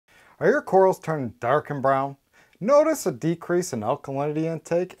Are your corals turning dark and brown? Notice a decrease in alkalinity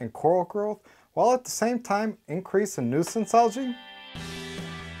intake and coral growth, while at the same time increase in nuisance algae?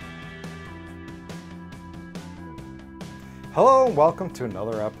 Hello and welcome to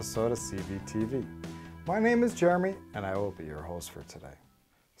another episode of CVtv. My name is Jeremy and I will be your host for today.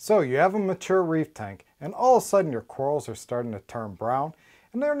 So you have a mature reef tank and all of a sudden your corals are starting to turn brown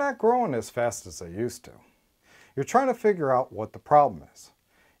and they're not growing as fast as they used to. You're trying to figure out what the problem is.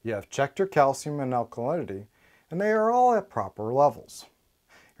 You have checked your calcium and alkalinity and they are all at proper levels.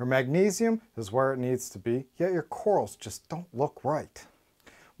 Your magnesium is where it needs to be, yet your corals just don't look right.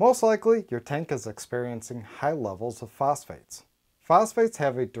 Most likely, your tank is experiencing high levels of phosphates. Phosphates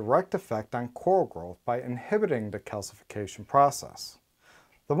have a direct effect on coral growth by inhibiting the calcification process.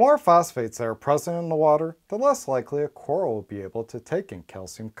 The more phosphates that are present in the water, the less likely a coral will be able to take in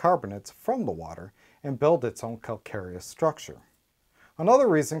calcium carbonates from the water and build its own calcareous structure. Another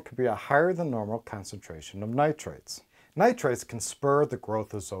reason could be a higher than normal concentration of nitrates. Nitrates can spur the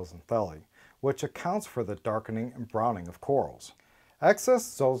growth of zooxanthellae, which accounts for the darkening and browning of corals. Excess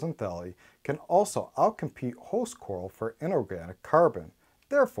zooxanthellae can also outcompete host coral for inorganic carbon,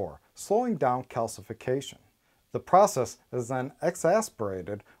 therefore slowing down calcification. The process is then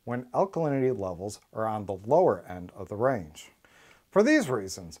exacerbated when alkalinity levels are on the lower end of the range. For these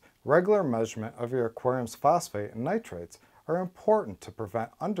reasons, regular measurement of your aquarium's phosphate and nitrates are important to prevent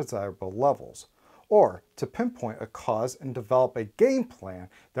undesirable levels, or to pinpoint a cause and develop a game plan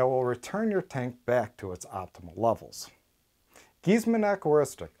that will return your tank back to its optimal levels. Giesemann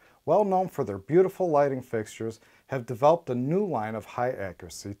Aquaristic, well known for their beautiful lighting fixtures, have developed a new line of high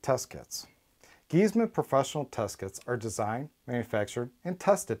accuracy test kits. Giesemann professional test kits are designed, manufactured, and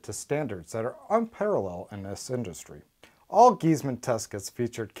tested to standards that are unparalleled in this industry. All Giesemann test kits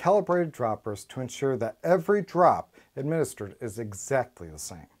featured calibrated droppers to ensure that every drop administered is exactly the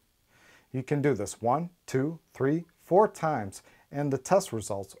same. You can do this 1, 2, 3, 4 times and the test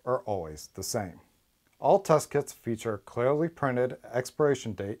results are always the same. All test kits feature clearly printed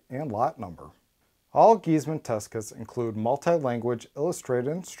expiration date and lot number. All Giesemann test kits include multi-language illustrated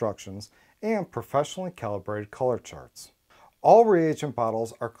instructions and professionally calibrated color charts. All reagent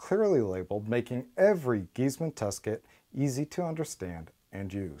bottles are clearly labeled, making every Giesemann test kit easy to understand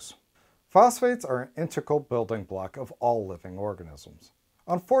and use. Phosphates are an integral building block of all living organisms.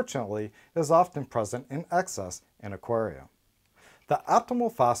 Unfortunately, it is often present in excess in aquaria. The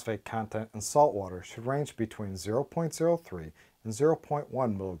optimal phosphate content in salt water should range between 0.03 and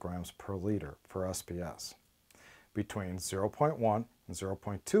 0.1 milligrams per liter for SPS, between 0.1 and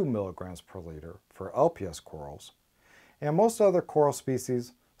 0.2 milligrams per liter for LPS corals, and most other coral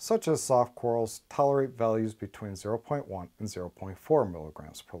species, such as soft corals, tolerate values between 0.1 and 0.4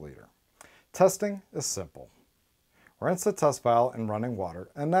 milligrams per liter. Testing is simple. Rinse the test vial in running water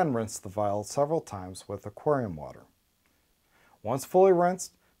and then rinse the vial several times with aquarium water. Once fully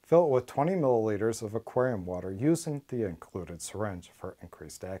rinsed, fill it with 20 milliliters of aquarium water using the included syringe for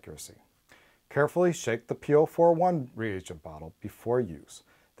increased accuracy. Carefully shake the P041 reagent bottle before use,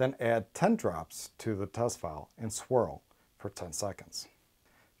 then add 10 drops to the test vial and swirl for 10 seconds.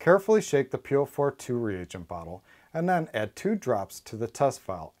 Carefully shake the P042 reagent bottle and then add 2 drops to the test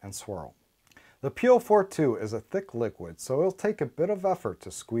vial and swirl. The P042 is a thick liquid, so it will take a bit of effort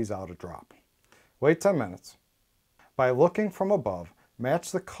to squeeze out a drop. Wait 10 minutes. By looking from above,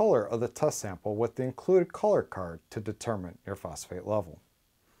 match the color of the test sample with the included color card to determine your phosphate level.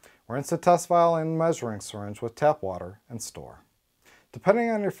 Rinse the test vial and measuring syringe with tap water and store. Depending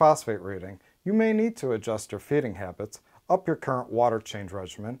on your phosphate reading, you may need to adjust your feeding habits, up your current water change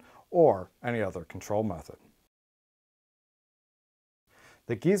regimen, or any other control method.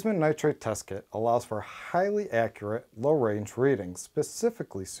 The Giesemann Nitrate Test Kit allows for highly accurate, low-range readings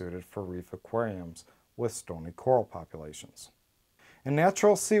specifically suited for reef aquariums with stony coral populations. In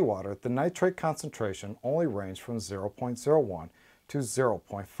natural seawater, the nitrate concentration only ranges from 0.01 to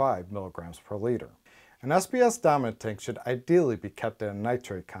 0.5 milligrams per liter. An SPS dominant tank should ideally be kept at a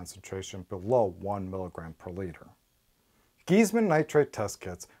nitrate concentration below 1 milligram per liter. Giesemann Nitrate Test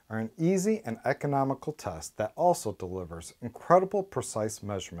Kits are an easy and economical test that also delivers incredible precise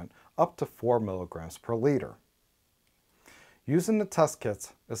measurement up to 4 milligrams per liter. Using the test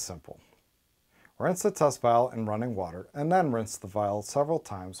kits is simple. Rinse the test vial in running water and then rinse the vial several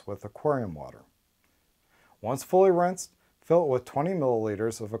times with aquarium water. Once fully rinsed, fill it with 20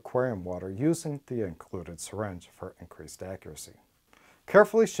 milliliters of aquarium water using the included syringe for increased accuracy.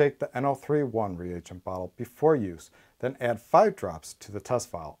 Carefully shake the NO3-1 reagent bottle before use, then add 5 drops to the test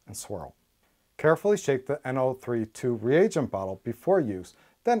vial and swirl. Carefully shake the NO3-2 reagent bottle before use,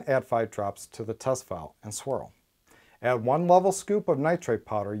 then add 5 drops to the test vial and swirl. Add 1 level scoop of nitrate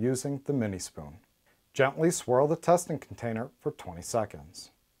powder using the mini spoon. Gently swirl the testing container for 20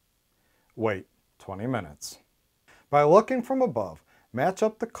 seconds. Wait 20 minutes. By looking from above, match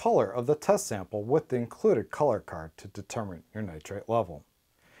up the color of the test sample with the included color card to determine your nitrate level.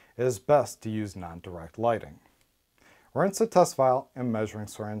 It is best to use non-direct lighting. Rinse the test vial and measuring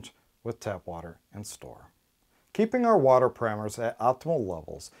syringe with tap water and store. Keeping our water parameters at optimal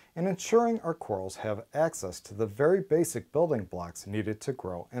levels and ensuring our corals have access to the very basic building blocks needed to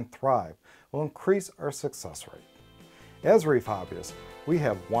grow and thrive will increase our success rate. As reef hobbyists, we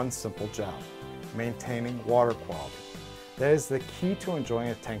have one simple job: maintaining water quality. That is the key to enjoying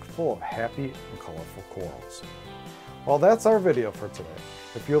a tank full of happy and colorful corals. Well, that's our video for today.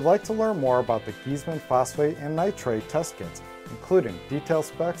 If you would like to learn more about the Giesemann Phosphate and Nitrate Test Kits, including detailed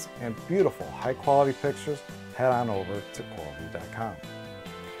specs and beautiful high-quality pictures, head on over to CoralVue.com.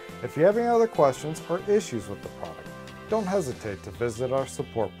 If you have any other questions or issues with the product, don't hesitate to visit our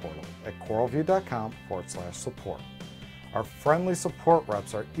support portal at CoralVue.com/support. Our friendly support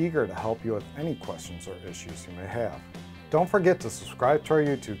reps are eager to help you with any questions or issues you may have. Don't forget to subscribe to our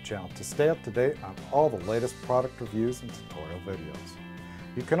YouTube channel to stay up to date on all the latest product reviews and tutorial videos.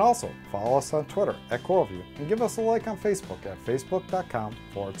 You can also follow us on Twitter at CoralVue and give us a like on Facebook at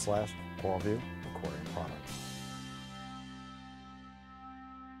facebook.com/CoralVue Aquarium Products.